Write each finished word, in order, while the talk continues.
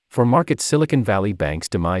For markets, Silicon Valley Bank's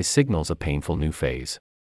demise signals a painful new phase.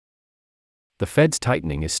 The Fed's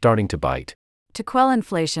tightening is starting to bite. To quell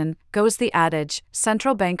inflation, goes the adage,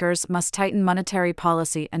 central bankers must tighten monetary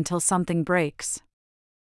policy until something breaks.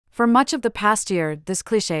 For much of the past year, this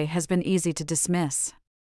cliché has been easy to dismiss.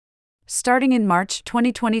 Starting in March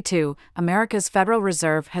 2022, America's Federal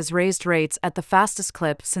Reserve has raised rates at the fastest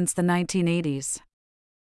clip since the 1980s.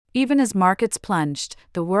 Even as markets plunged,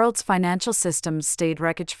 the world's financial systems stayed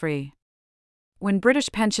wreckage-free. When British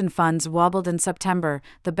pension funds wobbled in September,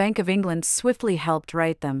 the Bank of England swiftly helped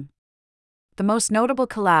right them. The most notable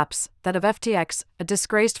collapse, that of FTX, a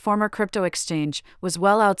disgraced former crypto exchange, was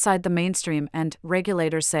well outside the mainstream and,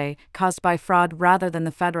 regulators say, caused by fraud rather than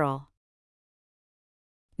the Federal.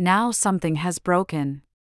 Now something has broken.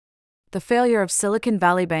 The failure of Silicon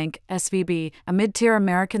Valley Bank, SVB, a mid-tier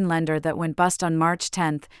American lender that went bust on March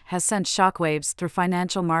 10, has sent shockwaves through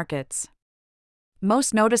financial markets.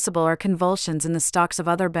 Most noticeable are convulsions in the stocks of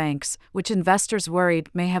other banks, which investors worried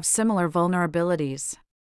may have similar vulnerabilities.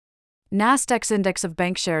 Nasdaq's index of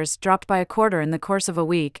bank shares dropped by a quarter in the course of a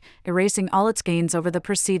week, erasing all its gains over the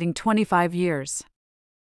preceding 25 years.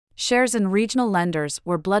 Shares in regional lenders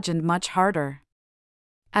were bludgeoned much harder.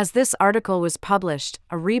 As this article was published,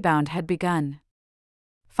 a rebound had begun.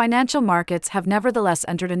 Financial markets have nevertheless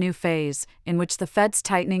entered a new phase, in which the Fed's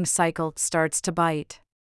tightening cycle starts to bite.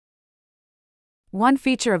 One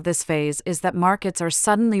feature of this phase is that markets are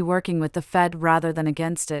suddenly working with the Fed rather than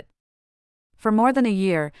against it. For more than a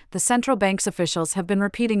year, the central bank's officials have been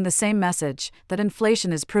repeating the same message, that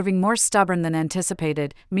inflation is proving more stubborn than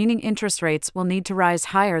anticipated, meaning interest rates will need to rise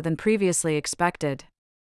higher than previously expected.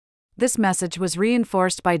 This message was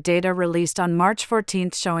reinforced by data released on March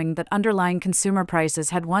 14 showing that underlying consumer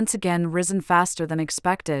prices had once again risen faster than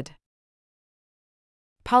expected.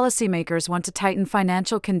 Policymakers want to tighten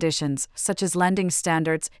financial conditions, such as lending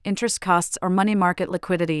standards, interest costs, or money market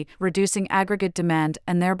liquidity, reducing aggregate demand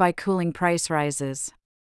and thereby cooling price rises.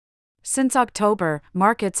 Since October,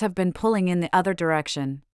 markets have been pulling in the other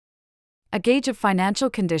direction. A gauge of financial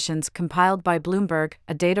conditions compiled by Bloomberg,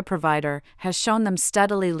 a data provider, has shown them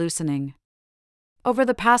steadily loosening. Over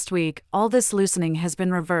the past week, all this loosening has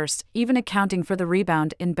been reversed, even accounting for the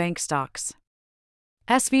rebound in bank stocks.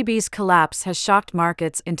 SVB's collapse has shocked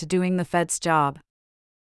markets into doing the Fed's job.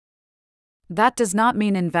 That does not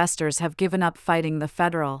mean investors have given up fighting the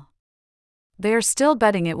Federal. They are still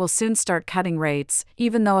betting it will soon start cutting rates,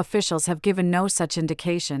 even though officials have given no such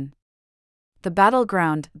indication. The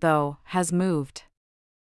battleground, though, has moved.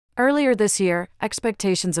 Earlier this year,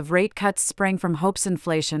 expectations of rate cuts sprang from hopes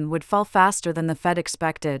inflation would fall faster than the Fed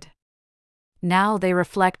expected. Now they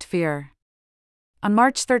reflect fear. On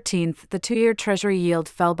March 13, the two-year Treasury yield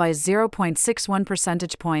fell by 0.61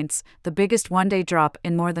 percentage points, the biggest one-day drop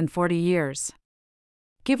in more than 40 years.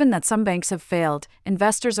 Given that some banks have failed,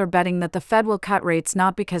 investors are betting that the Fed will cut rates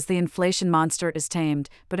not because the inflation monster is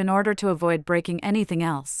tamed, but in order to avoid breaking anything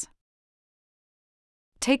else.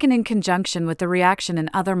 Taken in conjunction with the reaction in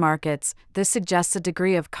other markets, this suggests a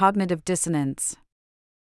degree of cognitive dissonance.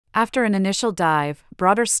 After an initial dive,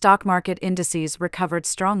 broader stock market indices recovered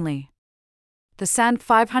strongly. The S&P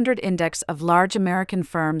 500 index of large American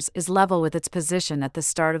firms is level with its position at the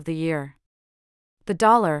start of the year. The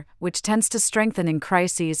dollar, which tends to strengthen in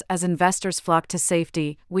crises as investors flock to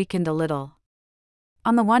safety, weakened a little.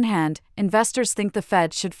 On the one hand, investors think the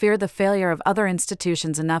Fed should fear the failure of other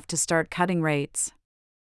institutions enough to start cutting rates.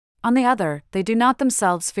 On the other, they do not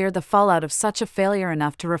themselves fear the fallout of such a failure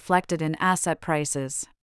enough to reflect it in asset prices.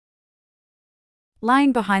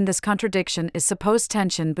 Lying behind this contradiction is supposed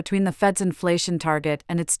tension between the Fed's inflation target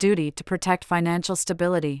and its duty to protect financial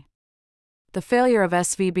stability. The failure of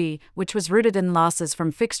SVB, which was rooted in losses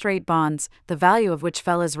from fixed-rate bonds, the value of which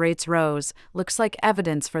fell as rates rose, looks like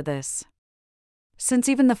evidence for this. Since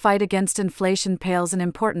even the fight against inflation pales in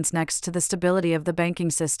importance next to the stability of the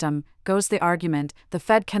banking system, goes the argument, the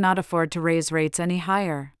Fed cannot afford to raise rates any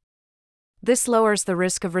higher. This lowers the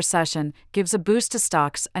risk of recession, gives a boost to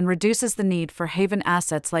stocks, and reduces the need for haven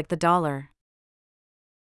assets like the dollar.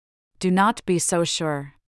 Do not be so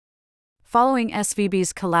sure. Following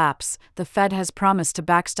SVB's collapse, the Fed has promised to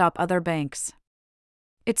backstop other banks.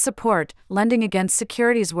 Its support, lending against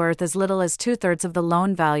securities worth as little as 2/3 of the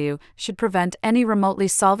loan value, should prevent any remotely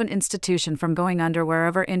solvent institution from going under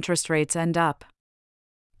wherever interest rates end up.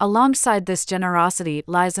 Alongside this generosity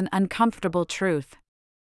lies an uncomfortable truth.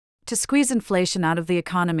 To squeeze inflation out of the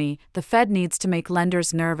economy, the Fed needs to make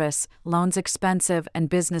lenders nervous, loans expensive, and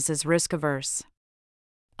businesses risk-averse.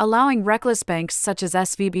 Allowing reckless banks such as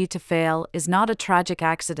SVB to fail is not a tragic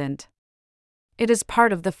accident. It is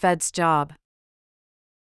part of the Fed's job.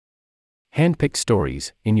 Handpicked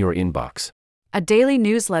stories in your inbox. A daily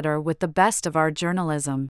newsletter with the best of our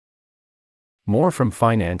journalism. More from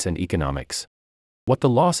finance and economics. What the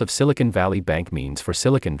loss of Silicon Valley Bank means for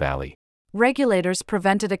Silicon Valley. Regulators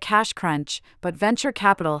prevented a cash crunch, but venture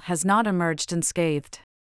capital has not emerged unscathed.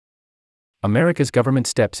 America's government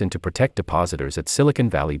steps in to protect depositors at Silicon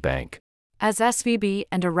Valley Bank. As SVB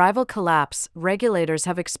and a rival collapse, regulators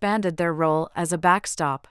have expanded their role as a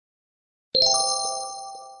backstop.